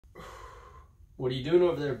What are you doing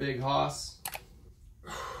over there, Big Hoss?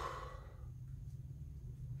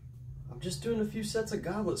 I'm just doing a few sets of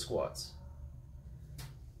goblet squats.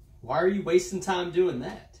 Why are you wasting time doing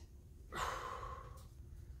that?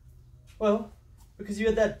 Well, because you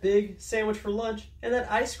had that big sandwich for lunch and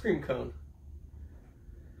that ice cream cone.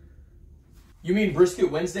 You mean Brisket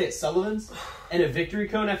Wednesday at Sullivan's? And a victory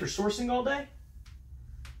cone after sourcing all day?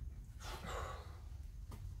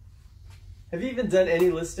 Have you even done any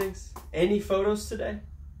listings? Any photos today?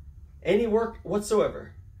 Any work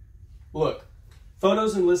whatsoever? Look,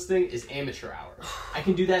 photos and listing is amateur hour. I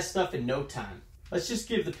can do that stuff in no time. Let's just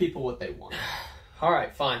give the people what they want. All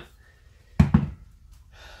right, fine.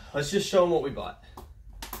 Let's just show them what we bought.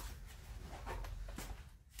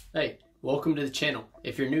 Hey, welcome to the channel.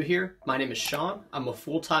 If you're new here, my name is Sean. I'm a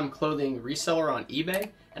full-time clothing reseller on eBay,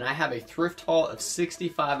 and I have a thrift haul of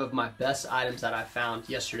 65 of my best items that I found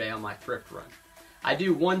yesterday on my thrift run. I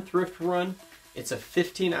do one thrift run. It's a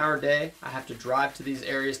 15-hour day. I have to drive to these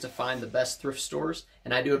areas to find the best thrift stores,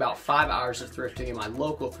 and I do about 5 hours of thrifting in my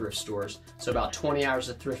local thrift stores, so about 20 hours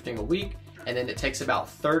of thrifting a week, and then it takes about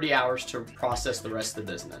 30 hours to process the rest of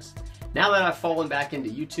the business. Now that I've fallen back into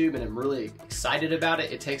YouTube and I'm really excited about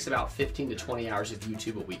it, it takes about 15 to 20 hours of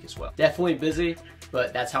YouTube a week as well. Definitely busy,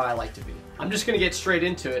 but that's how I like to be. I'm just gonna get straight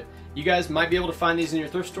into it. You guys might be able to find these in your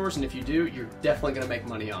thrift stores, and if you do, you're definitely gonna make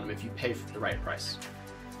money on them if you pay for the right price.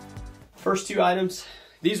 First two items,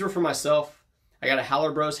 these were for myself. I got a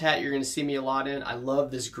Howler Bros hat you're gonna see me a lot in. I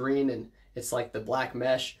love this green and it's like the black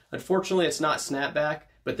mesh. Unfortunately, it's not snapback,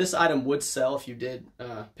 but this item would sell if you did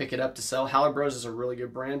pick it up to sell. Howler Bros is a really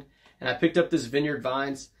good brand. And I picked up this Vineyard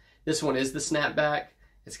Vines. This one is the snapback.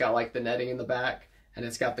 It's got like the netting in the back, and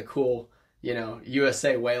it's got the cool, you know,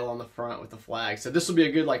 USA whale on the front with the flag. So this will be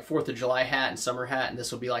a good like 4th of July hat and summer hat, and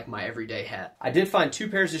this will be like my everyday hat. I did find 2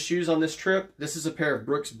 pairs of shoes on this trip. This is a pair of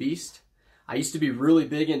Brooks Beast. I used to be really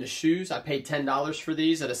big into shoes. I paid $10 for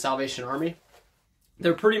these at a Salvation Army.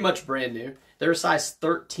 They're pretty much brand new. They're a size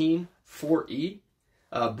 13 4E.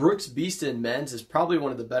 Brooks Beast in men's is probably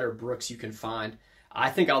one of the better Brooks you can find. I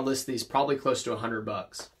think I'll list these probably close to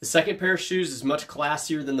 $100. The second pair of shoes is much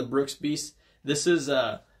classier than the Brooks Beast. This is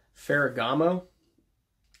Ferragamo.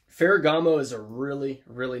 Ferragamo is a really,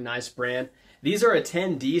 really nice brand. These are a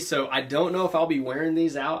 10D, so I don't know if I'll be wearing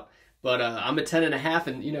these out, but I'm a 10.5,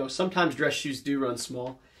 and you know, sometimes dress shoes do run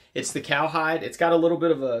small. It's the cowhide. It's got a little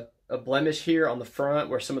bit of a blemish here on the front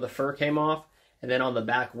where some of the fur came off, and then on the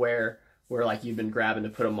back where like you've been grabbing to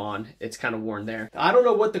put them on, it's kind of worn there. I don't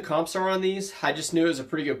know what the comps are on these. I just knew it was a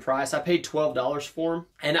pretty good price. I paid $12 for them.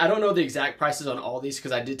 And I don't know the exact prices on all these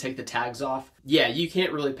because I did take the tags off. Yeah, you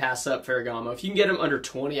can't really pass up Ferragamo. If you can get them under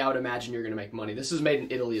 20, I would imagine you're gonna make money. This is made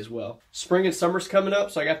in Italy as well. Spring and summer's coming up,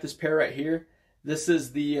 so I got this pair right here. This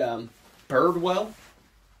is the Birdwell.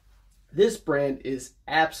 This brand is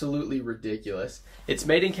absolutely ridiculous. It's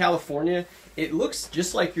made in California. It looks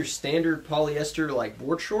just like your standard polyester like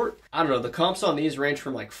board short. I don't know, the comps on these range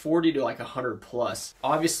from like 40 to like 100 plus.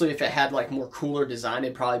 Obviously, if it had like more cooler design,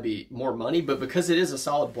 it'd probably be more money, but because it is a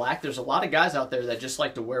solid black, there's a lot of guys out there that just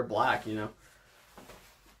like to wear black, you know.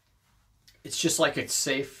 It's just like a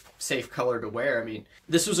safe color to wear. I mean,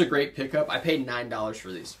 this was a great pickup. I paid $9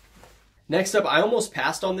 for these. Next up, I almost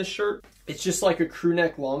passed on this shirt. It's just like a crew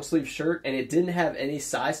neck long sleeve shirt, and it didn't have any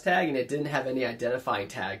size tag and it didn't have any identifying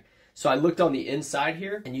tag. So I looked on the inside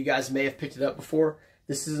here, and you guys may have picked it up before.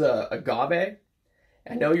 This is a agave.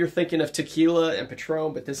 I know you're thinking of tequila and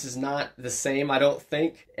Patron, but this is not the same, I don't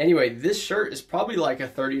think. Anyway, this shirt is probably like a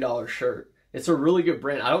 $30 shirt. It's a really good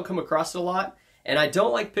brand. I don't come across it a lot, and I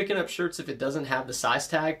don't like picking up shirts if it doesn't have the size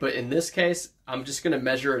tag, but in this case, I'm just gonna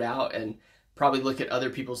measure it out and probably look at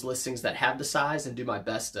other people's listings that have the size and do my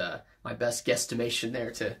best guesstimation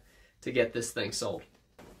there to get this thing sold.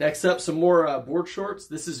 Next up, some more board shorts.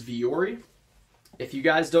 This is Viore. If you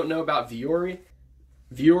guys don't know about Viore,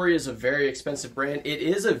 Viore is a very expensive brand. It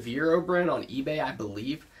is a Vero brand on eBay, I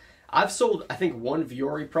believe. I've sold, I think, one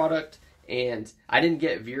Viore product, and I didn't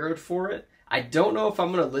get Vero'd for it. I don't know if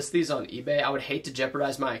I'm going to list these on eBay. I would hate to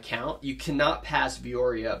jeopardize my account. You cannot pass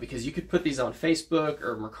Viore up because you could put these on Facebook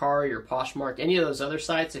or Mercari or Poshmark, any of those other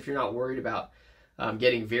sites if you're not worried about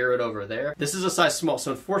getting Vero'd over there. This is a size small,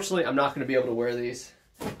 so unfortunately I'm not going to be able to wear these.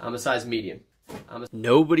 I'm a size medium.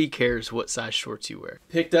 Nobody cares what size shorts you wear.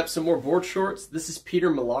 Picked up some more board shorts. This is Peter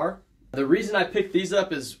Millar. The reason I picked these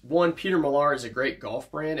up is, one, Peter Millar is a great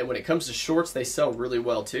golf brand, and when it comes to shorts, they sell really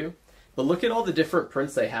well too. But look at all the different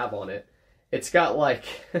prints they have on it. It's got like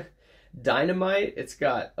dynamite, it's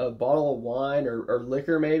got a bottle of wine or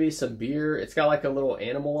liquor maybe, some beer. It's got like a little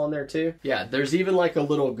animal on there too. Yeah, there's even like a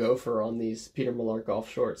little gopher on these Peter Millar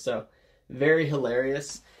golf shorts, so very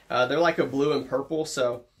hilarious. They're like a blue and purple,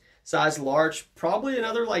 so size large, probably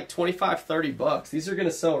another like 25, 30 bucks. These are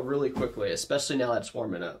gonna sell really quickly, especially now that it's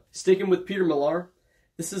warming up. Sticking with Peter Millar,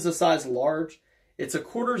 this is a size large. It's a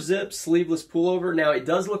quarter zip sleeveless pullover. Now it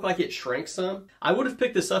does look like it shrank some. I would have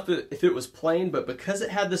picked this up if it was plain, but because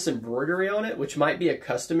it had this embroidery on it, which might be a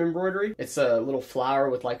custom embroidery, it's a little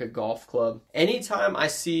flower with like a golf club. Anytime I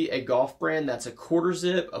see a golf brand that's a quarter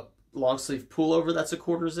zip, a long sleeve pullover that's a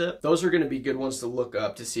quarter zip, those are going to be good ones to look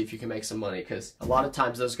up to see if you can make some money, because a lot of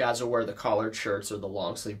times those guys will wear the collared shirts or the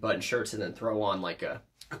long sleeve button shirts and then throw on like a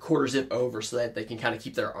quarter zip over so that they can kind of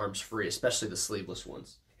keep their arms free, especially the sleeveless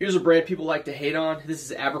ones. Here's a brand people like to hate on. This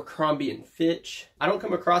is Abercrombie & Fitch. I don't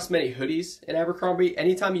come across many hoodies in Abercrombie.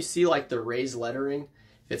 Anytime you see like the raised lettering,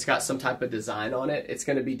 if it's got some type of design on it, it's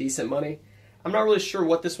going to be decent money. I'm not really sure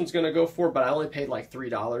what this one's going to go for, but I only paid like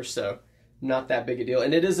 $3, so not that big a deal.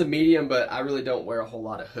 And it is a medium, but I really don't wear a whole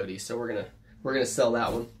lot of hoodies, so we're gonna sell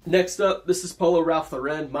that one. Next up, this is Polo Ralph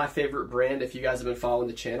Lauren, my favorite brand. If you guys have been following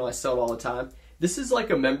the channel, I sell it all the time. This is like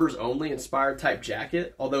a members only inspired type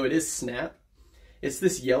jacket, although it is snap. It's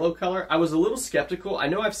this yellow color. I was a little skeptical. I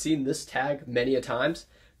know I've seen this tag many a times,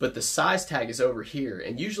 but the size tag is over here,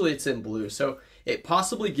 and usually it's in blue, so it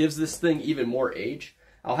possibly gives this thing even more age.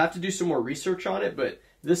 I'll have to do some more research on it, but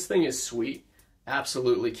this thing is sweet.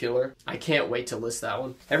 Absolutely killer. I can't wait to list that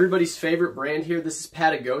one. Everybody's favorite brand here, this is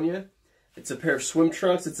Patagonia. It's a pair of swim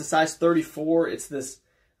trunks. It's a size 34. It's this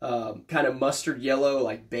kind of mustard yellow,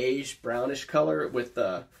 like beige, brownish color with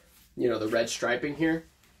the red striping here.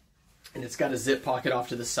 And it's got a zip pocket off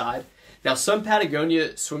to the side. Now, some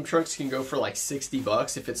Patagonia swim trunks can go for like 60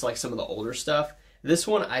 bucks if it's like some of the older stuff. This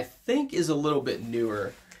one, I think, is a little bit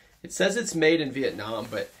newer. It says it's made in Vietnam,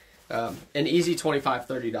 but an easy $25,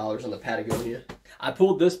 $30 on the Patagonia. I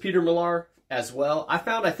pulled this Peter Millar as well. I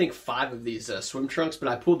found, I think, 5 of these swim trunks, but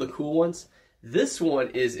I pulled the cool ones. This one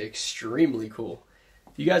is extremely cool.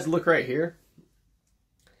 If you guys look right here,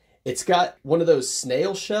 it's got one of those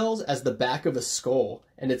snail shells as the back of a skull,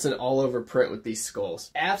 and it's an all-over print with these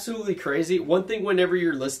skulls. Absolutely crazy. One thing, whenever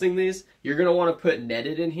you're listing these, you're going to want to put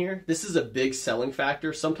netted in here. This is a big selling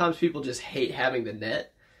factor. Sometimes people just hate having the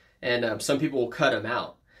net, and some people will cut them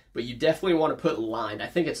out. But you definitely want to put lined. I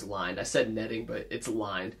think it's lined. I said netting, but it's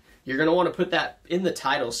lined. You're going to want to put that in the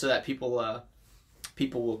title so that people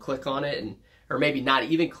will click on it, and or maybe not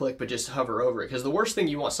even click, but just hover over it. Because the worst thing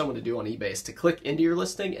you want someone to do on eBay is to click into your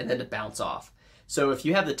listing and then to bounce off. So if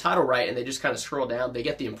you have the title right and they just kind of scroll down, they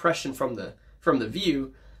get the impression from the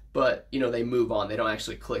view, but they move on. They don't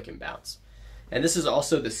actually click and bounce. And this is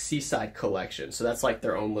also the Seaside collection, so that's like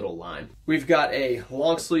their own little line. We've got a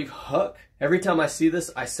long sleeve Huck. Every time I see this,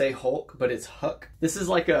 I say Hulk, but it's Huck. This is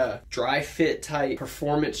like a dry fit type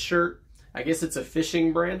performance shirt. I guess it's a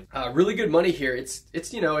fishing brand. Really good money here. It's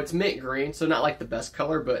mint green, so not like the best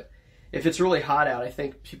color, but if it's really hot out, I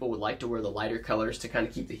think people would like to wear the lighter colors to kind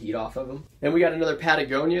of keep the heat off of them. Then we got another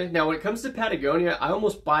Patagonia. Now, when it comes to Patagonia, I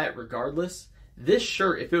almost buy it regardless. This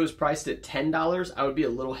shirt, if it was priced at $10, I would be a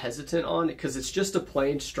little hesitant on it because it's just a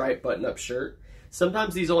plain striped button-up shirt.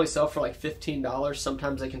 Sometimes these only sell for like $15.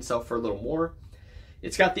 Sometimes they can sell for a little more.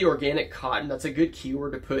 It's got the organic cotton. That's a good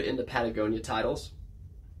keyword to put in the Patagonia titles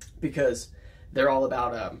because they're all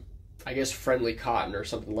about, I guess, friendly cotton or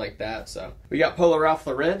something like that. So we got Polo Ralph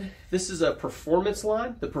Lauren. This is a performance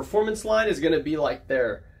line. The performance line is going to be like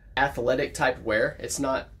their athletic type wear. It's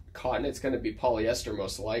not cotton, it's going to be polyester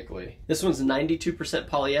most likely. This one's 92%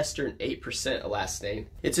 polyester and 8% elastane.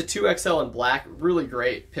 It's a 2XL in black. Really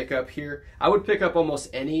great pickup here. I would pick up almost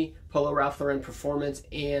any Polo Ralph Lauren Performance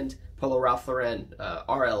and Polo Ralph Lauren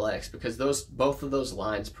RLX because both of those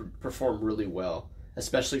lines perform really well,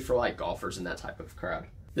 especially for like golfers and that type of crowd.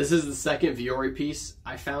 This is the second Viore piece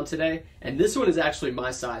I found today, and this one is actually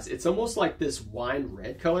my size. It's almost like this wine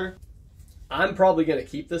red color. I'm probably going to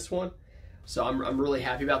keep this one. So I'm really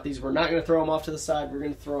happy about these. We're not going to throw them off to the side. We're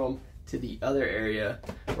going to throw them to the other area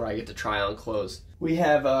where I get to try on clothes. We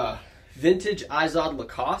have vintage Izod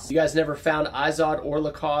Lacoste. You guys never found Izod or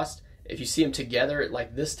Lacoste. If you see them together,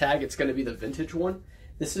 like this tag, it's going to be the vintage one.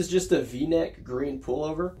 This is just a V-neck green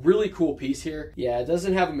pullover. Really cool piece here. Yeah, it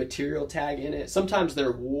doesn't have a material tag in it. Sometimes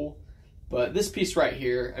they're wool. But this piece right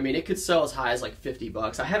here, I mean, it could sell as high as like 50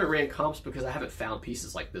 bucks. I haven't ran comps because I haven't found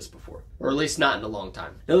pieces like this before, or at least not in a long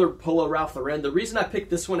time. Another Polo Ralph Lauren. The reason I picked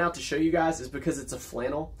this one out to show you guys is because it's a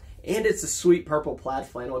flannel, and it's a sweet purple plaid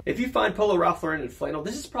flannel. If you find Polo Ralph Lauren in flannel,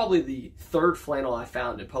 this is probably the third flannel I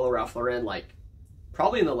found in Polo Ralph Lauren, like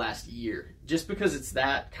probably in the last year, just because it's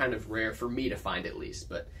that kind of rare for me to find at least.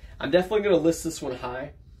 But I'm definitely going to list this one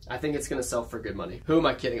high. I think it's going to sell for good money. Who am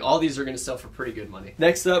I kidding? All these are going to sell for pretty good money.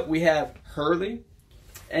 Next up, we have Hurley.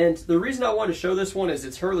 And the reason I want to show this one is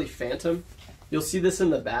it's Hurley Phantom. You'll see this in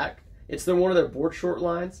the back. It's one of their board short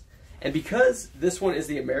lines. And because this one is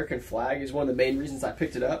the American flag is one of the main reasons I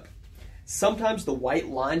picked it up. Sometimes the white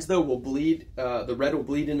lines though will bleed, the red will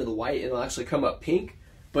bleed into the white and it'll actually come up pink.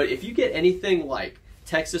 But if you get anything like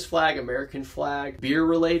Texas flag, American flag, beer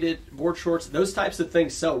related board shorts, those types of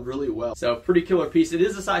things sell really well. So pretty killer piece. It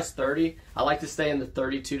is a size 30. I like to stay in the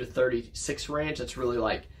 32 to 36 range. That's really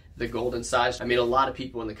like the golden size. I mean, a lot of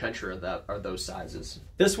people in the country are those sizes.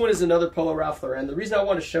 This one is another Polo Ralph Lauren. The reason I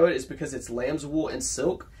want to show it is because it's lamb's wool and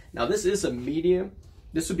silk. Now this is a medium.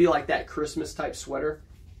 This would be like that Christmas type sweater.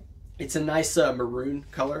 It's a nice maroon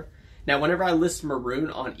color. Now whenever I list maroon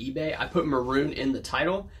on eBay, I put maroon in the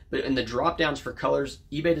title, but in the drop downs for colors,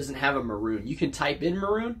 eBay doesn't have a maroon. You can type in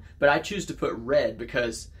maroon, but I choose to put red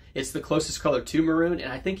because it's the closest color to maroon.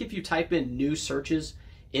 And I think if you type in new searches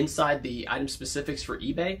inside the item specifics for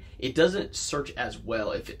eBay, it doesn't search as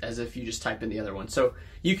well as if you just type in the other one. So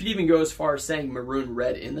you could even go as far as saying maroon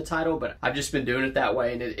red in the title, but I've just been doing it that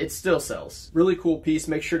way and it still sells. Really cool piece.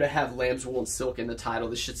 Make sure to have lamb's wool and silk in the title.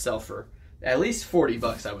 This should sell for at least 40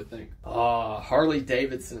 bucks, I would think. Harley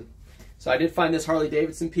Davidson. So I did find this Harley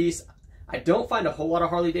Davidson piece. I don't find a whole lot of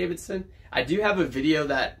Harley Davidson. I do have a video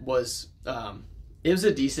that was, it was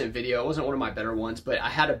a decent video. It wasn't one of my better ones, but I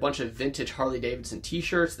had a bunch of vintage Harley Davidson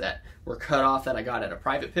t-shirts that were cut off that I got at a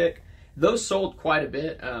private pick. Those sold quite a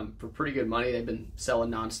bit for pretty good money. They've been selling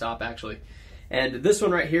nonstop actually. And this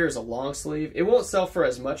one right here is a long sleeve. It won't sell for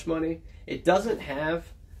as much money. It doesn't have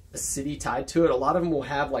a city tied to it. A lot of them will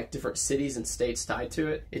have like different cities and states tied to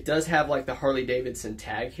it. It does have like the Harley Davidson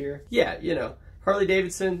tag here. Yeah, you know, Harley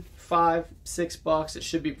Davidson, $5-6. It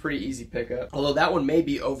should be pretty easy pickup. Although that one may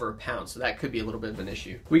be over £1, so that could be a little bit of an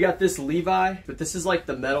issue. We got this Levi, but this is like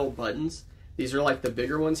the metal buttons. These are like the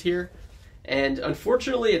bigger ones here. And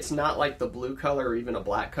unfortunately, it's not like the blue color or even a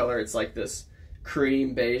black color. It's like this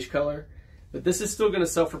cream beige color. But this is still going to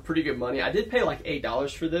sell for pretty good money. I did pay like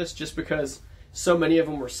 $8 for this just because so many of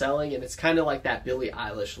them were selling, and it's kind of like that Billie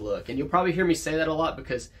Eilish look. And you'll probably hear me say that a lot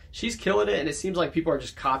because she's killing it, and it seems like people are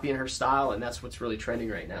just copying her style, and that's what's really trending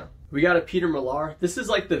right now. We got a Peter Millar. This is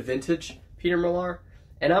like the vintage Peter Millar,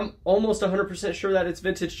 and I'm almost 100% sure that it's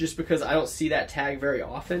vintage just because I don't see that tag very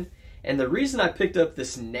often. And the reason I picked up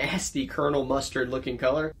this nasty Colonel Mustard looking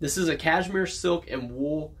color, this is a cashmere silk and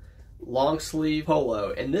wool long sleeve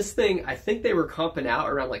polo, and this thing I think they were comping out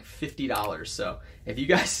around like $50. So if you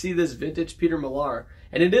guys see this vintage Peter Millar,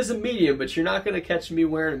 and it is a medium, but you're not going to catch me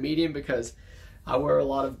wearing a medium because I wear a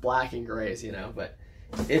lot of black and grays, you know, but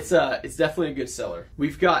it's definitely a good seller.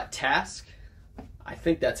 We've got Task. I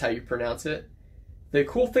think that's how you pronounce it. The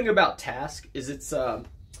cool thing about Task is it's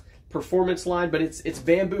performance line, but it's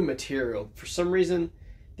bamboo material. For some reason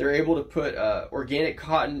they're able to put organic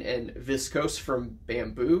cotton and viscose from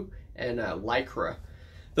bamboo and lycra.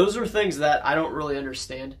 Those are things that I don't really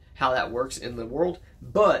understand how that works in the world,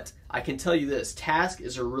 but I can tell you this, Task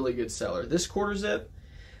is a really good seller. This quarter zip,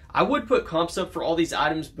 I would put comps up for all these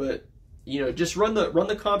items, but you know, just run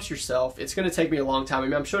the comps yourself. It's going to take me a long time. I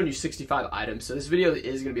mean, I'm showing you 65 items, so this video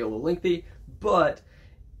is going to be a little lengthy, but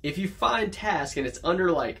if you find Task and it's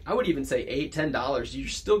under like, I would even say $8-10, you're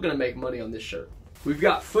still going to make money on this shirt. We've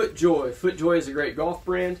got FootJoy. FootJoy is a great golf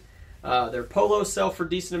brand. Their polos sell for a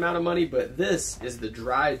decent amount of money, but this is the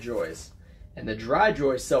Dry Joys. And the Dry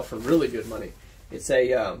Joys sell for really good money. It's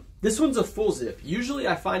a, this one's a full zip. Usually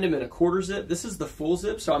I find them in a quarter zip. This is the full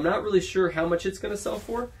zip, so I'm not really sure how much it's going to sell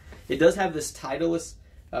for. It does have this Titleist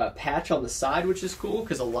patch on the side, which is cool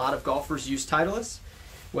because a lot of golfers use Titleist,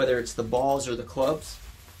 whether it's the balls or the clubs.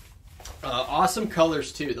 Awesome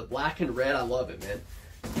colors too. The black and red, I love it, man.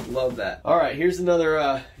 Love that. All right, here's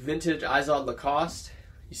another vintage Izod Lacoste.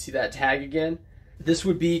 You see that tag again? This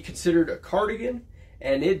would be considered a cardigan,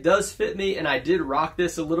 and it does fit me, and I did rock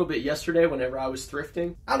this a little bit yesterday whenever I was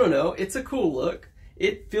thrifting. I don't know, it's a cool look.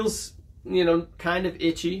 It feels, you know, kind of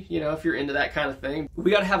itchy, you know, if you're into that kind of thing.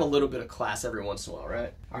 We gotta have a little bit of class every once in a while,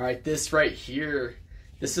 right? All right, this right here,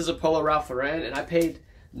 this is a Polo Ralph Lauren, and I paid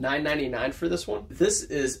 $9.99 for this one. This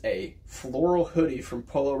is a floral hoodie from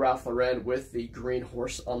Polo Ralph Lauren with the green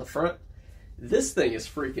horse on the front. This thing is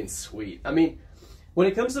freaking sweet. I mean, when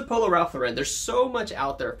it comes to Polo Ralph Lauren, there's so much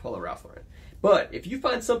out there at Polo Ralph Lauren. But if you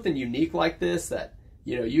find something unique like this that,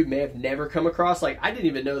 you know, you may have never come across, like I didn't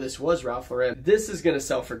even know this was Ralph Lauren, this is going to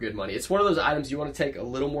sell for good money. It's one of those items you want to take a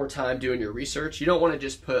little more time doing your research. You don't want to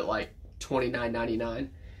just put like $29.99.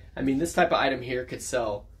 I mean, this type of item here could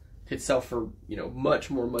sell for, you know, much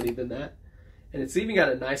more money than that. And it's even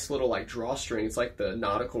got a nice little like drawstring. It's like the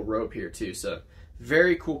nautical rope here too. So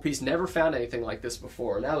very cool piece. Never found anything like this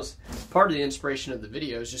before. And that was part of the inspiration of the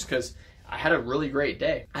videos, just because I had a really great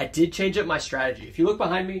day. I did change up my strategy. If you look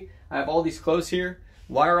behind me, I have all these clothes here.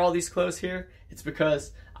 Why are all these clothes here? It's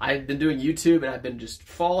because I've been doing YouTube and I've been just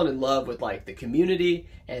falling in love with like the community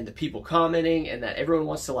and the people commenting, and that everyone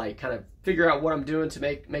wants to like kind of figure out what I'm doing to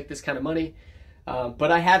make this kind of money.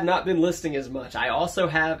 But I have not been listing as much. I also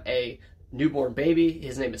have a newborn baby.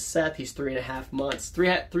 His name is Seth. He's 3.5 months,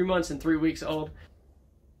 3 months and 3 weeks old.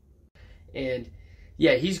 And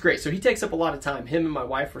yeah, he's great. So he takes up a lot of time. Him and my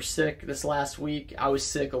wife were sick this last week. I was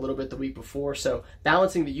sick a little bit the week before. So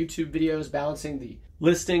balancing the YouTube videos, balancing the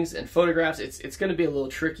listings and photographs, it's going to be a little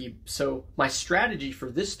tricky. So my strategy for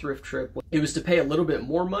this thrift trip, it was to pay a little bit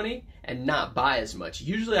more money and not buy as much.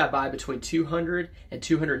 Usually I buy between 200 and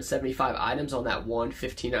 275 items on that one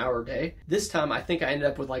 15-hour day. This time I think I ended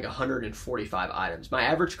up with like 145 items. My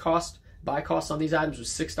average buy cost on these items was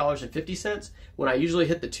 $6.50. When I usually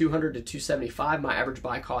hit the 200 to 275, my average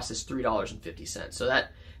buy cost is $3.50. So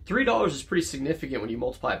that $3 is pretty significant when you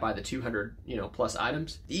multiply it by the 200, plus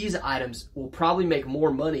items. These items will probably make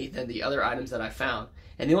more money than the other items that I found.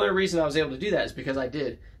 And the only reason I was able to do that is because I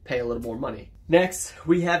did pay a little more money. Next,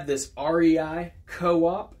 we have this REI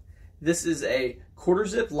co-op. This is a quarter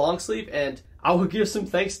zip long sleeve, and I will give some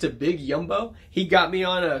thanks to Big Yumbo. He got me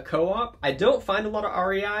on a co-op. I don't find a lot of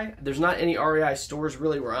REI. There's not any REI stores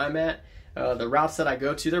really where I'm at. The routes that I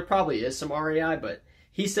go to, there probably is some REI, but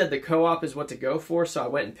he said the co-op is what to go for, so I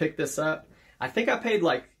went and picked this up. I think I paid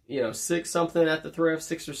like, $6 something at the thrift,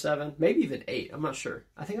 6 or 7, maybe even 8. I'm not sure.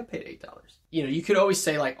 I think I paid $8. You could always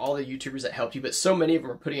say like all the YouTubers that helped you, but so many of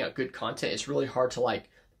them are putting out good content. It's really hard to like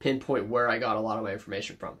pinpoint where I got a lot of my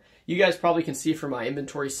information from. You guys probably can see from my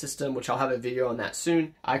inventory system, which I'll have a video on that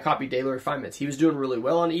soon. I copied Daily Refinements. He was doing really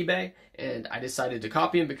well on eBay, and I decided to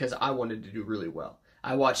copy him because I wanted to do really well.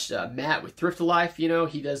 I watched Matt with Thrift Life. He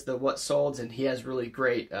does the what solds, and he has really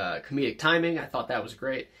great comedic timing. I thought that was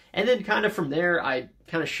great. And then kind of from there, I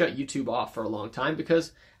kind of shut YouTube off for a long time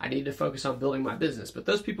because I needed to focus on building my business. But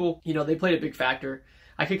those people, they played a big factor.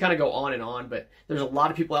 I could kind of go on and on, but there's a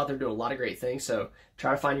lot of people out there doing a lot of great things. So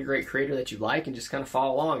try to find your great creator that you like and just kind of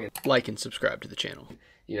follow along and like and subscribe to the channel.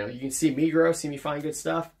 You can see me grow, see me find good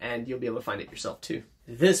stuff, and you'll be able to find it yourself too.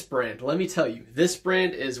 This brand, let me tell you, this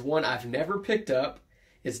brand is one I've never picked up.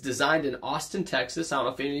 It's designed in Austin, Texas. I don't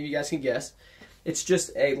know if any of you guys can guess. It's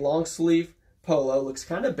just a long sleeve polo. Looks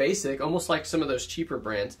kind of basic, almost like some of those cheaper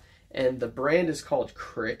brands. And the brand is called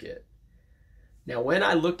Cricket. Now, when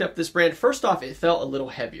I looked up this brand, first off, it felt a little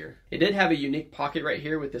heavier. It did have a unique pocket right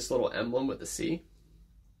here with this little emblem with the C.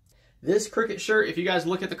 This Cricket shirt, if you guys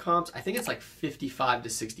look at the comps, I think it's like $55 to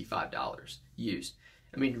 $65 used.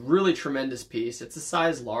 I mean, really tremendous piece. It's a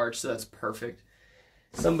size large, so that's perfect.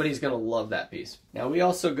 Somebody's going to love that piece. Now, we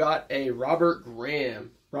also got a Robert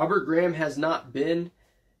Graham. Robert Graham has not been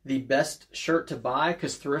the best shirt to buy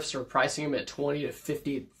because thrifts are pricing them at $20 to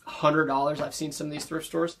 $50, $100. I've seen some of these thrift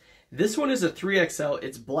stores. This one is a 3XL.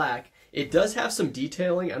 It's black. It does have some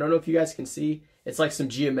detailing. I don't know if you guys can see. It's like some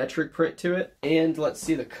geometric print to it. And let's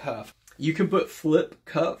see the cuff. You can put flip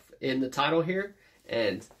cuff in the title here,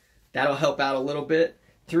 and that'll help out a little bit.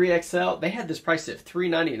 3XL, they had this priced at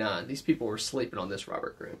 $3.99. These people were sleeping on this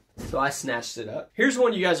Robert Graham. So I snatched it up. Here's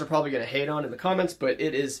one you guys are probably going to hate on in the comments, but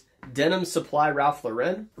it is Denim Supply Ralph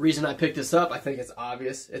Lauren. The reason I picked this up, I think it's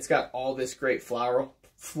obvious. It's got all this great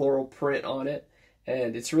floral print on it,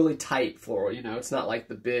 and it's really tight floral. It's not like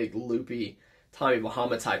the big loopy Tommy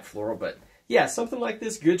Bahama type floral, but yeah, something like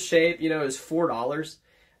this, good shape, is $4.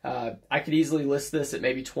 I could easily list this at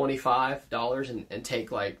maybe $25 and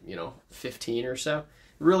take like, 15 or so.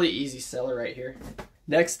 Really easy seller right here.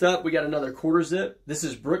 Next up, we got another quarter zip. This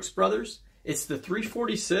is Brooks Brothers. It's the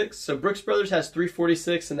 346. So Brooks Brothers has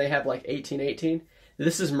 346 and they have like 1818.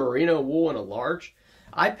 This is merino wool in a large.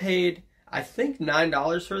 I paid, I think,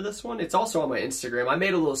 $9 for this one. It's also on my Instagram. I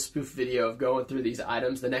made a little spoof video of going through these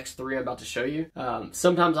items, the next 3 I'm about to show you.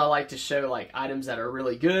 Sometimes I like to show like items that are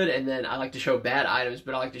really good, and then I like to show bad items,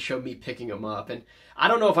 but I like to show me picking them up. And I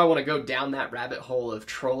don't know if I want to go down that rabbit hole of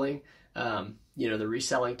trolling, the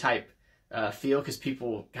reselling type feel, because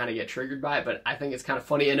people kind of get triggered by it, but I think it's kind of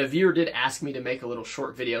funny. And a viewer did ask me to make a little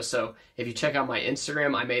short video, so if you check out my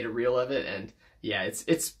Instagram, I made a reel of it, and yeah,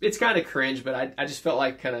 it's kind of cringe, but I just felt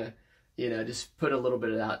like kind of, just put a little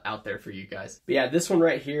bit of that out there for you guys. But yeah, this one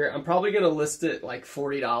right here, I'm probably going to list it like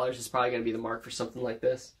 $40. It's probably going to be the mark for something like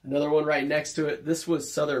this. Another one right next to it, this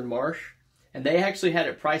was Southern Marsh, and they actually had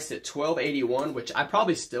it priced at $12.81, which I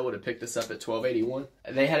probably still would have picked this up at $12.81.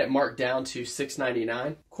 They had it marked down to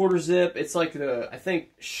 $6.99. Quarter zip, it's like I think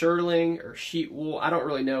shirling or sheet wool. I don't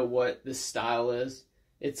really know what this style is.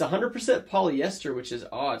 It's 100% polyester, which is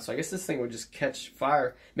odd. So I guess this thing would just catch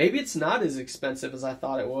fire. Maybe it's not as expensive as I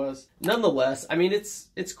thought it was. Nonetheless, I mean,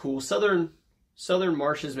 it's cool. Southern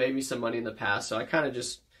Marshes made me some money in the past, so I kind of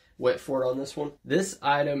just went for it on this one. This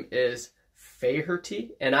item is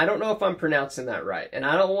Faherty, and I don't know if I'm pronouncing that right. And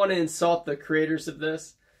I don't want to insult the creators of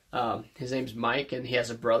this. His name's Mike, and he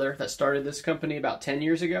has a brother that started this company about 10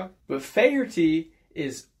 years ago. But Faherty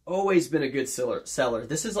is always been a good seller.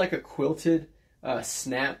 This is like a quilted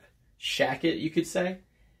snap shacket, you could say,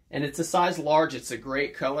 and it's a size large. It's a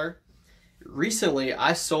great color. Recently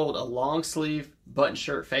I sold a long sleeve button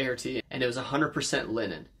shirt Faherty, and it was 100%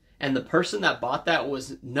 linen, and the person that bought that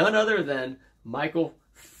was none other than Michael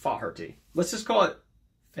Faherty. Let's just call it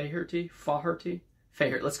Faherty.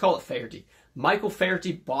 Let's call it Faherty. Michael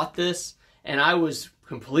Faherty bought this, and I was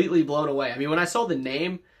completely blown away. I mean, when I saw the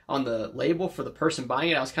name on the label for the person buying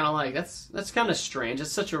it, I was kind of like, that's kind of strange.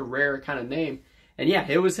 It's such a rare kind of name. And yeah,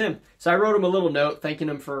 it was him. So I wrote him a little note thanking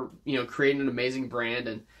him for, you know, creating an amazing brand,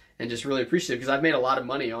 and just really appreciate it because I've made a lot of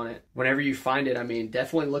money on it. Whenever you find it, I mean,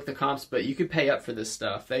 definitely look the comps, but you could pay up for this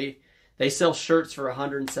stuff. They sell shirts for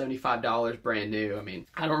 $175 brand new. I mean,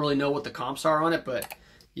 I don't really know what the comps are on it, but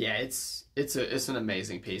yeah, it's an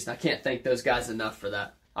amazing piece. And I can't thank those guys enough for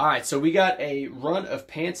that. All right, so we got a run of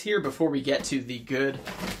pants here before we get to the good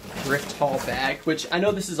thrift haul bag, which I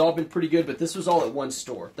know this has all been pretty good, but this was all at one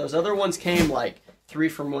store. Those other ones came like 3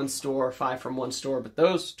 from one store, 5 from one store, but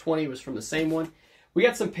those 20 was from the same one. We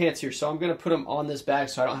got some pants here, so I'm going to put them on this bag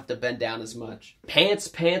so I don't have to bend down as much. Pants,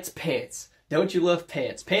 pants, pants. Don't you love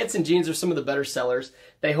pants? Pants and jeans are some of the better sellers.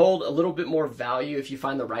 They hold a little bit more value if you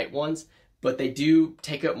find the right ones, but they do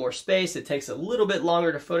take up more space. It takes a little bit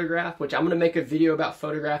longer to photograph, which I'm going to make a video about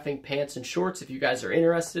photographing pants and shorts if you guys are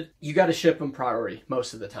interested. You got to ship them priority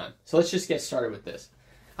most of the time. So let's just get started with this.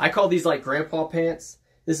 I call these like grandpa pants.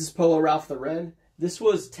 This is Polo Ralph Lauren. This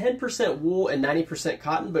was 10% wool and 90%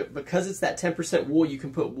 cotton, but because it's that 10% wool, you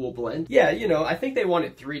can put wool blend. Yeah, you know, I think they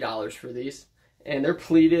wanted $3 for these. And they're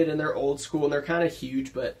pleated and they're old school and they're kind of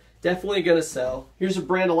huge, but definitely gonna sell. Here's a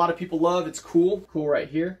brand a lot of people love. It's Cool. Cool right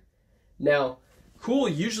here. Now, Cool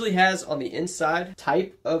usually has on the inside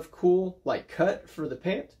type of Cool like cut for the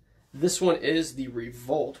pant. This one is the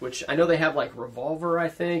Revolt, which I know they have like Revolver, I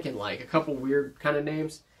think, and like a couple weird kind of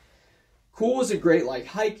names. Cool is a great like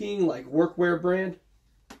hiking, like workwear brand.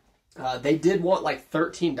 They did want like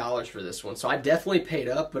 $13 for this one, so I definitely paid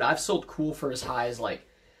up, but I've sold Cool for as high as like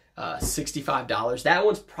 $65. That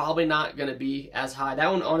one's probably not going to be as high.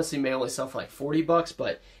 That one honestly may only sell for like $40,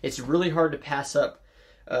 but it's really hard to pass up,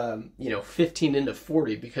 you know, 15 into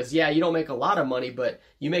 40 because yeah, you don't make a lot of money, but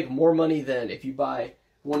you make more money than if you buy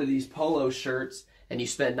one of these polo shirts and you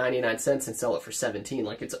spend 99 cents and sell it for 17.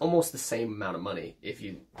 Like it's almost the same amount of money if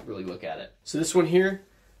you really look at it. So this one here,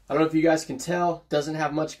 I don't know if you guys can tell, doesn't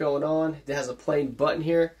have much going on. It has a plain button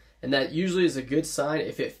here, and that usually is a good sign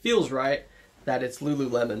if it feels right that it's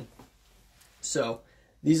Lululemon. So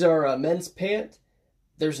these are men's pant.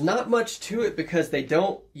 There's not much to it because they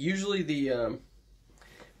don't usually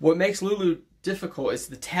what makes Lulu difficult is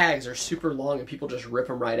the tags are super long and people just rip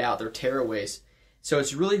them right out. They're tearaways. So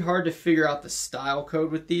it's really hard to figure out the style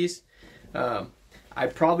code with these.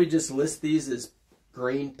 I'd probably just list these as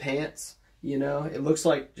green pants. You know, it looks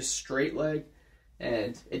like just straight leg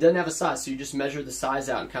and it doesn't have a size. So you just measure the size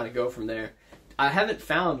out and kind of go from there. I haven't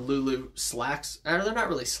found Lulu slacks. They're not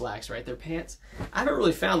really slacks, right? They're pants. I haven't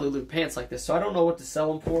really found Lulu pants like this, so I don't know what to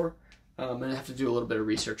sell them for. I'm going to have to do a little bit of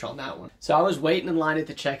research on that one. So I was waiting in line at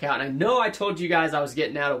the checkout, and I know I told you guys I was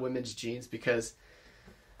getting out of women's jeans because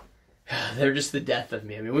they're just the death of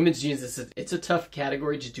me. I mean, women's jeans, it's a tough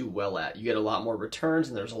category to do well at. You get a lot more returns,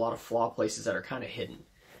 and there's a lot of flaw places that are kind of hidden.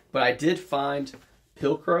 But I did find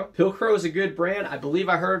Pilcrow. Pilcrow is a good brand. I believe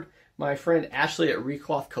I heard my friend Ashley at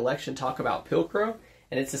Recloth Collection talk about Pilcrow,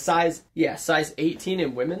 and it's a size 18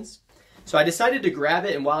 in women's. So I decided to grab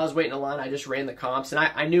it, and while I was waiting in line, I just ran the comps, and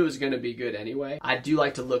I knew it was going to be good anyway. I do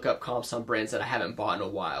like to look up comps on brands that I haven't bought in a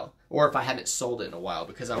while, or if I haven't sold it in a while,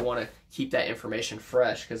 because I want to keep that information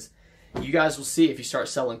fresh, because you guys will see if you start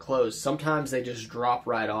selling clothes, sometimes they just drop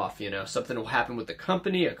right off, you know. Something will happen with the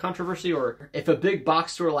company, a controversy, or if a big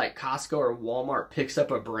box store like Costco or Walmart picks up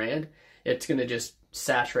a brand, it's going to just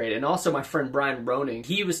saturate. And also my friend Brian Roning,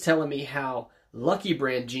 he was telling me how Lucky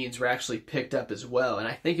Brand jeans were actually picked up as well, and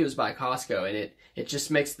I think it was by Costco, and it just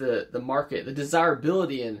makes the market, the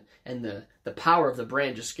desirability and the power of the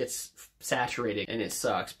brand just gets saturated, and it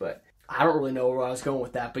sucks. But I don't really know where I was going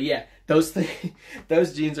with that, but yeah, those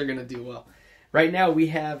jeans are gonna do well. Right now we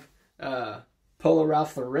have Polo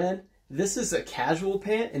Ralph Lauren. This is a casual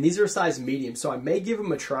pant, and these are a size medium, so I may give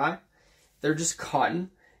them a try. They're just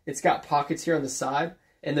cotton. It's got pockets here on the side.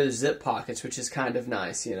 and those zip pockets, which is kind of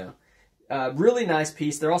nice, you know. Really nice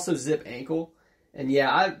piece. They're also zip ankle. And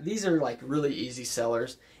yeah, these are like really easy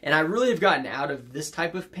sellers. And I really have gotten out of this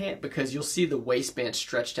type of pant because you'll see the waistband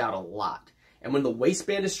stretched out a lot. And when the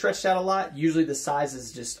waistband is stretched out a lot, usually the size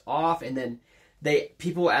is just off. And then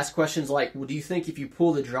people ask questions like, well, do you think if you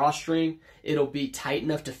pull the drawstring, it'll be tight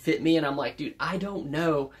enough to fit me? And I'm like, dude, I don't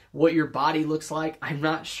know what your body looks like. I'm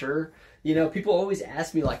not sure. You know, people always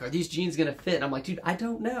ask me like, are these jeans going to fit? And I'm like, dude, I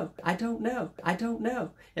don't know. I don't know. I don't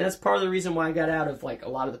know. And that's part of the reason why I got out of like a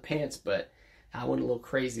lot of the pants, but I went a little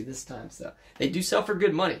crazy this time, so they do sell for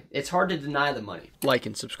good money. It's hard to deny the money. Like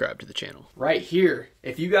and subscribe to the channel. Right here,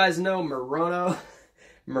 if you guys know Murano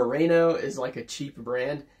is like a cheap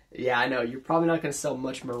brand. Yeah, I know, you're probably not going to sell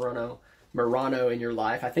much Murano in your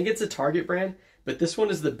life. I think it's a Target brand, but this one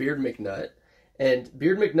is the Beard McNut. And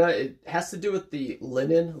Beard McNut, it has to do with the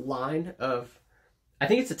linen line of, I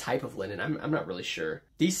think it's a type of linen. I'm not really sure.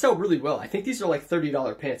 These sell really well. I think these are like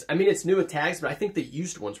 $30 pants. I mean, it's new with tags, but I think the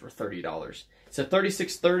used ones were $30. It's a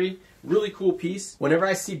 $36.30, really cool piece. Whenever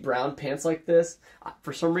I see brown pants like this,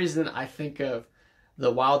 for some reason I think of the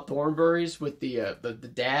Wild Thornberrys with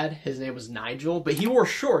the dad. His name was Nigel, but he wore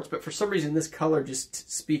shorts. But for some reason, this color just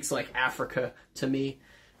speaks like Africa to me.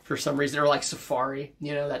 For some reason, or like safari,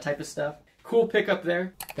 you know, that type of stuff. Cool pickup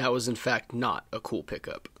there. That was in fact not a cool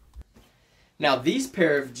pickup. Now these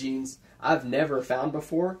pair of jeans I've never found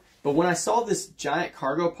before, but when I saw this giant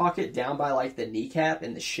cargo pocket down by like the kneecap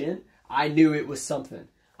and the shin, I knew it was something.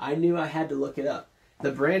 I knew I had to look it up.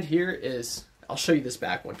 The brand here is, I'll show you this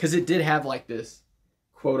back one, because it did have like this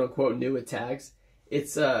quote unquote new with tags.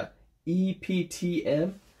 It's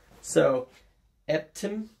EPTM, so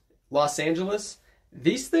Eptim, Los Angeles.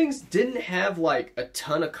 These things didn't have like a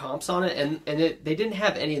ton of comps on it, and they didn't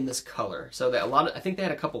have any in this color. So that I think they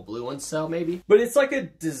had a couple blue ones sell maybe. But it's like a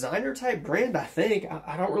designer type brand, I think.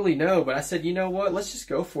 I don't really know, but I said, you know what? Let's just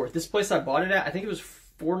go for it. This place I bought it at, I think it was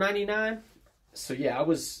 $4.99. So yeah, I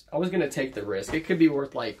was gonna take the risk. It could be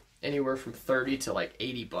worth like anywhere from 30 to like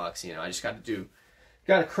 80 bucks. You know, I just got to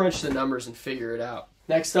crunch the numbers and figure it out.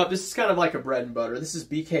 Next up, this is kind of like a bread and butter. This is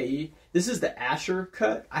BKE. This is the Asher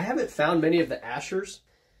cut. I haven't found many of the Ashers.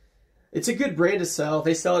 It's a good brand to sell.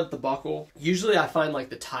 They sell it at the Buckle. Usually I find like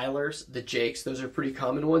the Tylers, the Jakes, those are pretty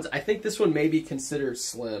common ones. I think this one may be considered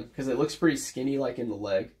slim because it looks pretty skinny like in the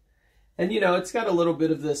leg. And you know, it's got a little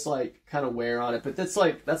bit of this like kind of wear on it, but that's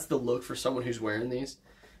the look for someone who's wearing these.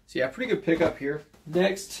 So yeah, pretty good pickup here.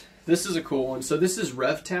 Next, this is a cool one. So this is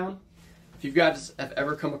Revtown. If you guys have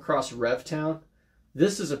ever come across Revtown,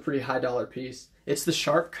 this is a pretty high dollar piece. It's the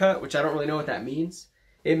sharp cut, which I don't really know what that means.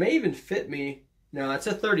 It may even fit me. No, it's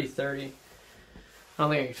a 30-30. I don't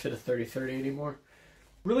think I can fit a 30-30 anymore.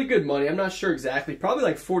 Really good money. I'm not sure exactly. Probably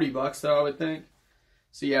like 40 bucks though, I would think.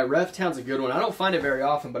 So yeah, Revtown's a good one. I don't find it very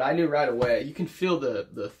often, but I knew right away. You can feel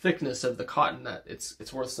the thickness of the cotton that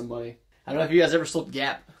it's worth some money. I don't know if you guys ever sold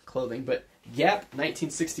Gap clothing, but Gap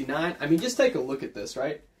 1969. I mean, just take a look at this,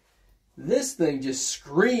 right? This thing just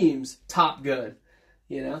screams Top Gun,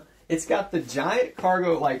 you know? It's got the giant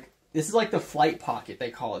cargo, like, this is like the flight pocket,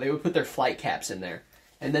 they call it. They would put their flight caps in there.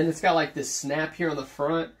 And then it's got like this snap here on the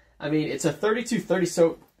front. I mean, it's a 32-30,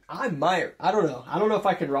 so I don't know if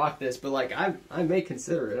I can rock this, but like, I may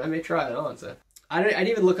consider it. I may try it on, so. I didn't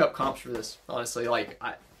even look up comps for this, honestly. Like,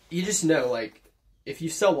 you just know, like, if you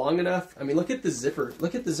sell long enough, I mean, look at the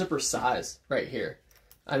zipper size right here.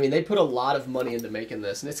 I mean, they put a lot of money into making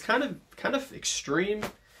this, and it's kind of extreme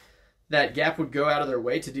that Gap would go out of their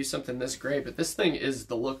way to do something this great, but this thing is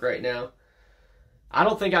the look right now. I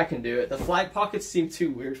don't think I can do it. The flight pockets seem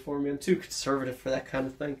too weird for me. I'm too conservative for that kind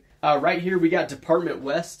of thing. Right here we got Department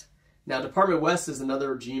West. Now, Department West is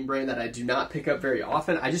another jean brand that I do not pick up very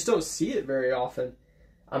often. I just don't see it very often.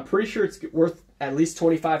 I'm pretty sure it's worth at least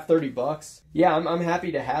 25, 30 bucks. Yeah, I'm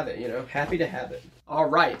happy to have it, you know, happy to have it. All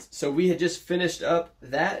right, so we had just finished up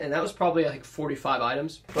that, and that was probably like 45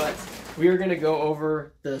 items, but we are gonna go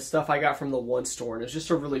over the stuff I got from the one store, and it's just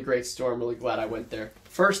a really great store. I'm really glad I went there.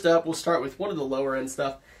 First up, we'll start with one of the lower end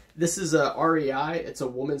stuff. This is a REI, it's a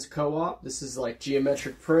woman's co-op. This is like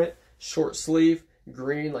geometric print, short sleeve,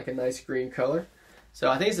 green, like a nice green color. So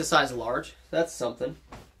I think it's a size large, that's something.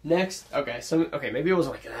 Next, okay, maybe it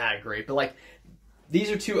wasn't like that great, but like, these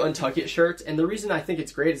are two Untuck It shirts, and the reason I think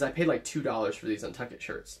it's great is I paid like $2 for these Untuck It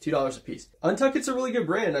shirts. $2 a piece. Untuck It's a really good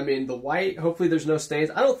brand. I mean, the white, hopefully there's no stains.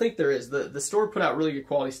 I don't think there is. The store put out really good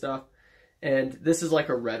quality stuff, and this is like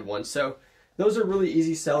a red one. So those are really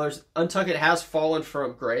easy sellers. Untuck It has fallen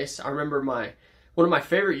from grace. I remember one of my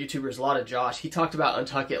favorite YouTubers, a lot of Josh, he talked about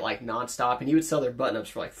Untuck It like nonstop, and he would sell their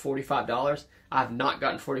button-ups for like $45. I've not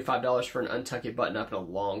gotten $45 for an Untuck It button-up in a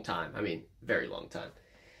long time. I mean, very long time.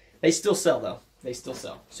 They still sell though. They still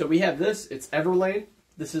sell. So we have this. It's Everlane.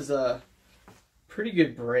 This is a pretty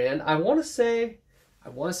good brand. I want to say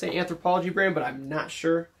Anthropologie brand, but I'm not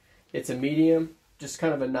sure. It's a medium, just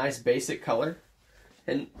kind of a nice basic color.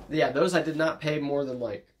 And yeah, those I did not pay more than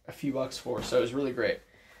like a few bucks for, so it was really great.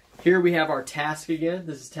 Here we have our Task again.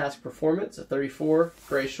 This is Task Performance, a 34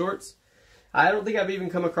 gray shorts. I don't think I've even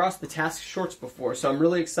come across the Task shorts before, so I'm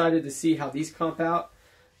really excited to see how these comp out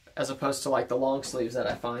as opposed to like the long sleeves that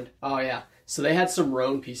I find. Oh yeah, so they had some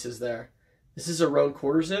Roan pieces there. This is a Roan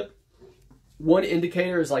quarter zip. One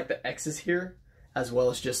indicator is like the X's here, as well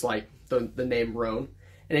as just like the name Roan.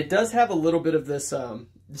 And it does have a little bit of this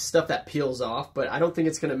stuff that peels off, but I don't think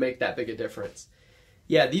it's going to make that big a difference.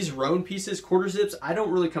 Yeah, these Roan pieces, quarter zips, I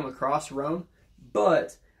don't really come across Roan,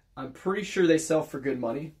 but I'm pretty sure they sell for good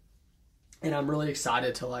money. And I'm really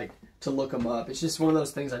excited to look them up. It's just one of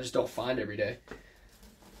those things I just don't find every day.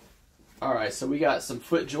 All right, so we got some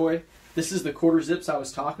FootJoy. This is the quarter zips I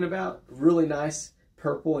was talking about. Really nice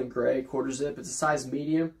purple and gray quarter zip. It's a size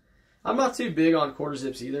medium. I'm not too big on quarter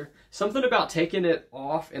zips either. Something about taking it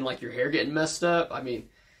off and like your hair getting messed up. I mean,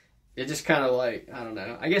 it just kind of like, I don't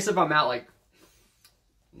know. I guess if I'm out like,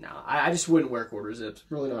 no, I just wouldn't wear quarter zips.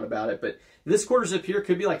 I'm really not about it. But this quarter zip here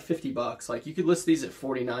could be like 50 bucks. Like you could list these at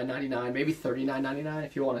 $49.99, maybe $39.99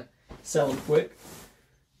 if you want to sell them quick.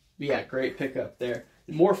 But yeah, great pickup there.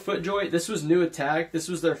 More FootJoy. This was new at Tag. This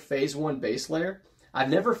was their Phase 1 base layer. I've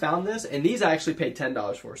never found this, and these I actually paid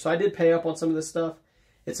 $10 for. So I did pay up on some of this stuff.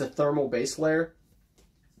 It's a thermal base layer.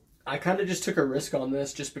 I kind of just took a risk on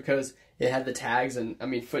this just because it had the tags, and I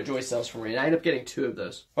mean, FootJoy sells for me, and I ended up getting 2 of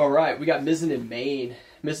those. All right, we got Mizzen & Main.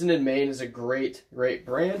 Mizzen & Main is a great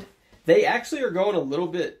brand. They actually are going a little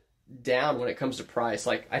bit down when it comes to price.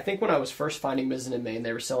 Like, I think when I was first finding Mizzen & Main,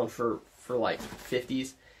 they were selling for like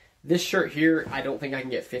 50s. This shirt here, I don't think I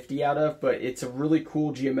can get 50 out of, but it's a really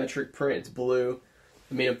cool geometric print. It's blue.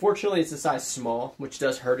 I mean, unfortunately, it's a size small, which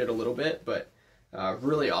does hurt it a little bit, but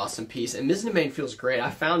really awesome piece. And Mizzen & Main feels great.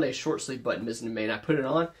 I found a short sleeve button Mizzen & Main. I put it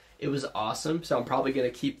on. It was awesome, so I'm probably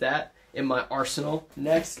going to keep that in my arsenal.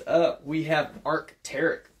 Next up, we have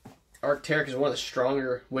Arc'teryx. Arc'teryx is one of the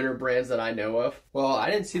stronger winter brands that I know of. Well,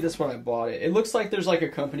 I didn't see this when I bought it. It looks like there's like a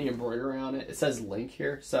company embroidery on it. It says Link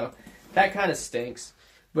here, so that kind of stinks.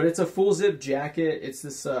 But it's a full zip jacket. It's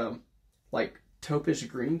this like taupish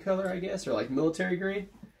green color, I guess, or like military green.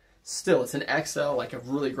 Still, it's an XL, like a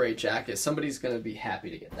really great jacket. Somebody's going to be happy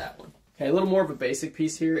to get that one. Okay, a little more of a basic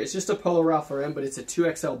piece here. It's just a Polo Ralph Lauren, but it's a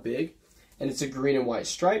 2XL big, and it's a green and white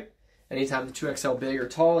stripe. Anytime the 2XL big or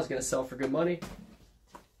tall is going to sell for good money.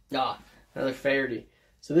 Ah, another Faherty.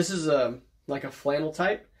 So this is like a flannel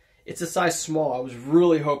type. It's a size small. I was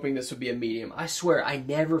really hoping this would be a medium. I swear, I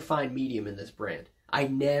never find medium in this brand. I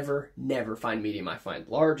never find medium. I find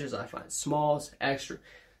larges, I find smalls, extra.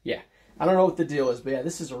 Yeah, I don't know what the deal is, but yeah,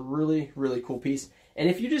 this is a really cool piece. And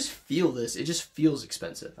if you just feel this, it just feels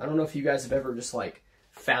expensive. I don't know if you guys have ever just like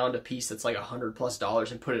found a piece that's like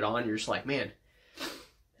 $100+ and put it on. You're just like, man,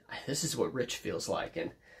 this is what rich feels like.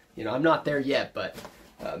 And you know, I'm not there yet, but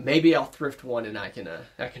maybe I'll thrift one and I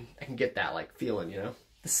can get that like feeling, you know,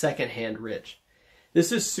 the secondhand rich.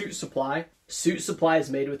 This is Suit Supply. Suit Supply is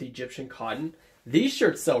made with Egyptian cotton. These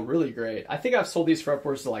shirts sell really great. I think I've sold these for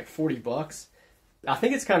upwards to like 40 bucks. I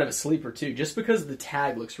think it's kind of a sleeper too, just because the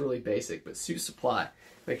tag looks really basic, but Suit Supply,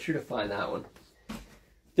 make sure to find that one.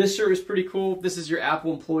 This shirt is pretty cool. This is your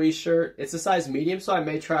Apple employee shirt. It's a size medium, so I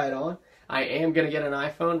may try it on. I am going to get an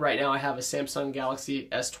iPhone. Right now I have a Samsung Galaxy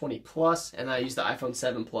S20 Plus, and I use the iPhone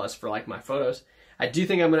 7 Plus for like my photos. I do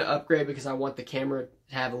think I'm going to upgrade because I want the camera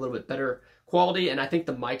to have a little bit better quality, and I think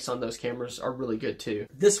the mics on those cameras are really good too.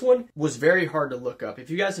 This one was very hard to look up. If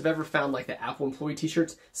you guys have ever found like the Apple employee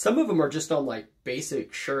t-shirts, some of them are just on like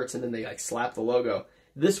basic shirts and then they like slap the logo.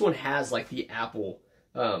 This one has like the Apple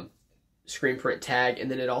screen print tag,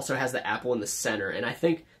 and then it also has the Apple in the center, and I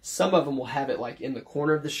think some of them will have it like in the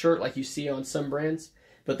corner of the shirt like you see on some brands,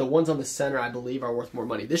 but the ones on the center I believe are worth more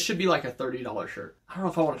money. This should be like a $30 shirt. I don't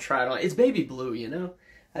know if I want to try it on. It's baby blue, you know?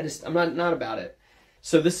 I'm not about it.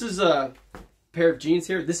 So this is a pair of jeans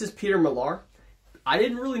here. This is Peter Millar. I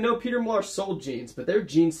didn't really know Peter Millar sold jeans, but their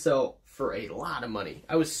jeans sell for a lot of money.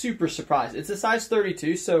 I was super surprised. It's a size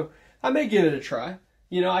 32, so I may give it a try.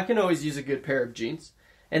 You know, I can always use a good pair of jeans.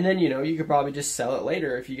 And then, you know, you could probably just sell it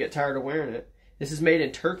later if you get tired of wearing it. This is made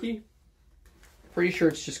in Turkey. Pretty sure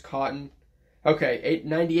it's just cotton. Okay,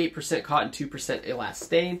 98% cotton, 2%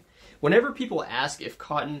 elastane. Whenever people ask if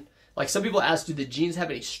cotton, like some people ask, do the jeans have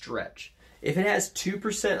any stretch? If it has 2%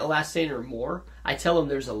 elastane or more, I tell them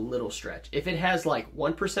there's a little stretch. If it has like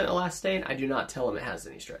 1% elastane, I do not tell them it has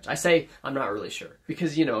any stretch. I say I'm not really sure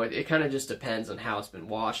because, you know, it kind of just depends on how it's been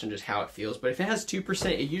washed and just how it feels. But if it has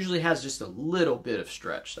 2%, it usually has just a little bit of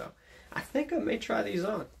stretch. So I think I may try these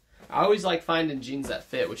on. I always like finding jeans that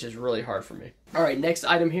fit, which is really hard for me. All right, next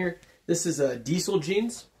item here. This is diesel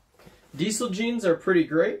jeans. Diesel jeans are pretty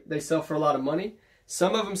great. They sell for a lot of money.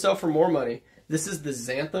 Some of them sell for more money. This is the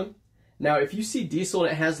Xanthem. Now, if you see diesel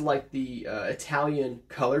and it has like the Italian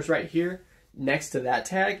colors right here next to that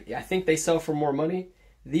tag, I think they sell for more money.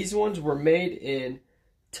 These ones were made in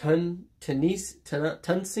Tunisia.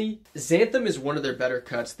 Xanthem is one of their better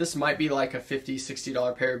cuts. This might be like a $50,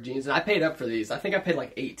 $60 pair of jeans, and I paid up for these. I think I paid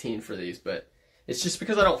like $18 for these, but it's just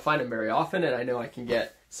because I don't find them very often, and I know I can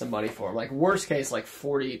get some money for them. Like worst case, like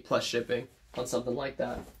 40 plus shipping on something like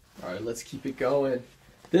that. All right, let's keep it going.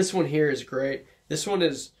 This one here is great. This one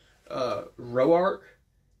is Roark.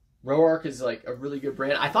 Roark is like a really good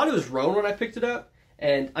brand. I thought it was Rhone when I picked it up,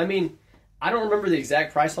 and I mean, I don't remember the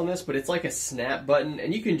exact price on this, but it's like a snap button,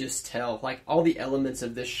 and you can just tell, like, all the elements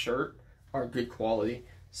of this shirt are good quality.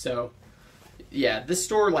 So, yeah, this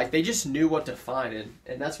store, like, they just knew what to find,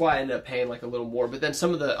 and that's why I ended up paying, like, a little more. But then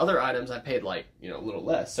some of the other items I paid, like, you know, a little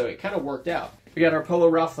less. So it kind of worked out. We got our Polo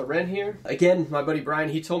Ralph Lauren here. Again, my buddy Brian,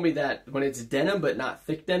 he told me that when it's denim, but not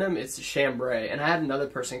thick denim, it's chambray. And I had another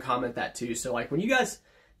person comment that, too. So, like, when you guys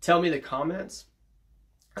tell me the comments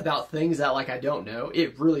about things that, like, I don't know,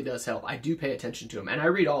 it really does help. I do pay attention to them, and I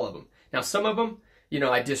read all of them. Now, some of them, you know,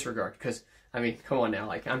 I disregard, because, I mean, come on now,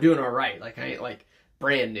 like, I'm doing all right. Like, I ain't, like,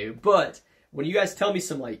 brand new. But when you guys tell me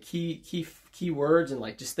some, like, key words and,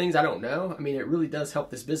 like, just things I don't know, I mean, it really does help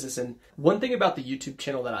this business. And one thing about the YouTube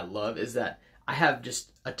channel that I love is that I have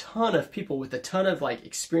just a ton of people with a ton of, like,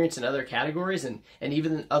 experience in other categories and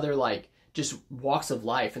even other, like, just walks of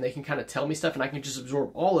life, and they can kind of tell me stuff, and I can just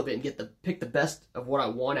absorb all of it and pick the best of what I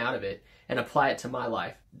want out of it and apply it to my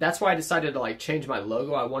life. That's why I decided to, like, change my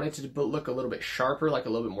logo. I wanted to look a little bit sharper, like a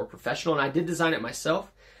little bit more professional, and I did design it myself.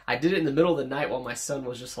 I did it in the middle of the night while my son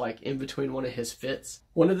was just, like, in between one of his fits.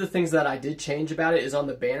 One of the things that I did change about it is on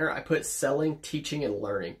the banner, I put selling, teaching, and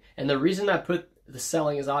learning. And the reason I put the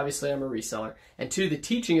selling is obviously I'm a reseller, and two, the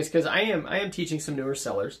teaching is because I am teaching some newer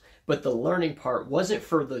sellers, but the learning part wasn't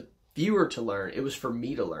for the viewer to learn, it was for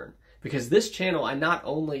me to learn. Because this channel, I not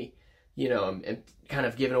only, you know, am kind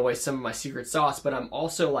of giving away some of my secret sauce, but I'm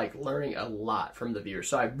also, like, learning a lot from the viewers.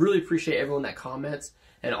 So I really appreciate everyone that comments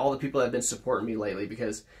and all the people that have been supporting me lately,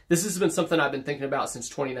 because this has been something I've been thinking about since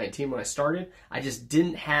 2019 when I started. I just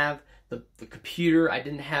didn't have the computer, I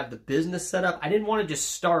didn't have the business set up. I didn't want to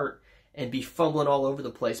just start and be fumbling all over the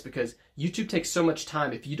place, because YouTube takes so much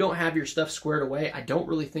time. If you don't have your stuff squared away, I don't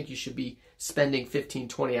really think you should be spending 15,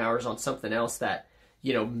 20 hours on something else that,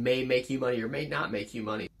 you know, may make you money or may not make you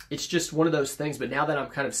money. It's just one of those things. But now that I'm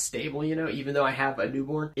kind of stable, you know, even though I have a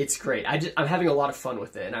newborn, it's great. I'm having a lot of fun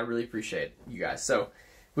with it, and I really appreciate you guys. So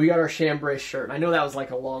we got our chambray shirt, and I know that was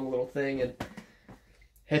like a long little thing, and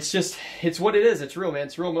it's what it is. It's real, man.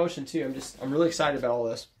 It's real motion too. I'm really excited about all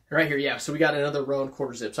this. Right here, yeah, so we got another Rhone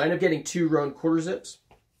quarter zip. So I ended up getting 2 Rhone quarter zips.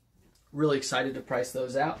 Really excited to price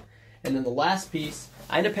those out. And then the last piece,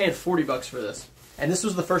 I ended up paying 40 bucks for this. And this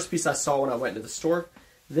was the first piece I saw when I went into the store.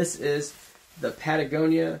 This is the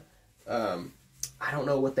Patagonia, I don't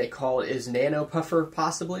know what they call it, is Nano Puffer,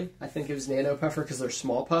 possibly. I think it was Nano Puffer because they're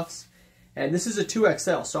small puffs. And this is a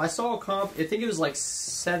 2XL. So I saw a comp, I think it was like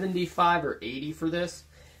 75 or 80 for this.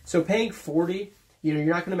 So paying 40, you know,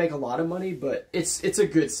 you're not going to make a lot of money, but it's a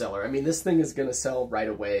good seller. I mean, this thing is going to sell right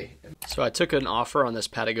away. So I took an offer on this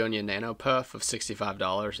Patagonia Nano Puff of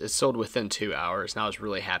 $65. It sold within 2 hours, and I was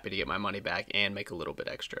really happy to get my money back and make a little bit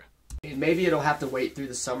extra. Maybe it'll have to wait through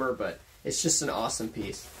the summer, but it's just an awesome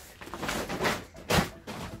piece.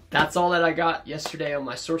 That's all that I got yesterday on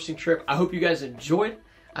my sourcing trip. I hope you guys enjoyed.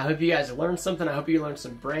 I hope you guys learned something. I hope you learned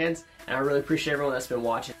some brands, and I really appreciate everyone that's been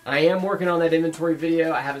watching. I am working on that inventory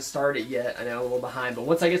video. I haven't started it yet. I know I'm a little behind, but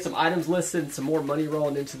once I get some items listed and some more money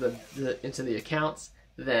rolling into the accounts,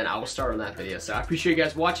 then I will start on that video. So I appreciate you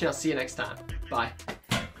guys watching. I'll see you next time. Bye.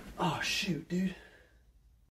 Oh, shoot, dude.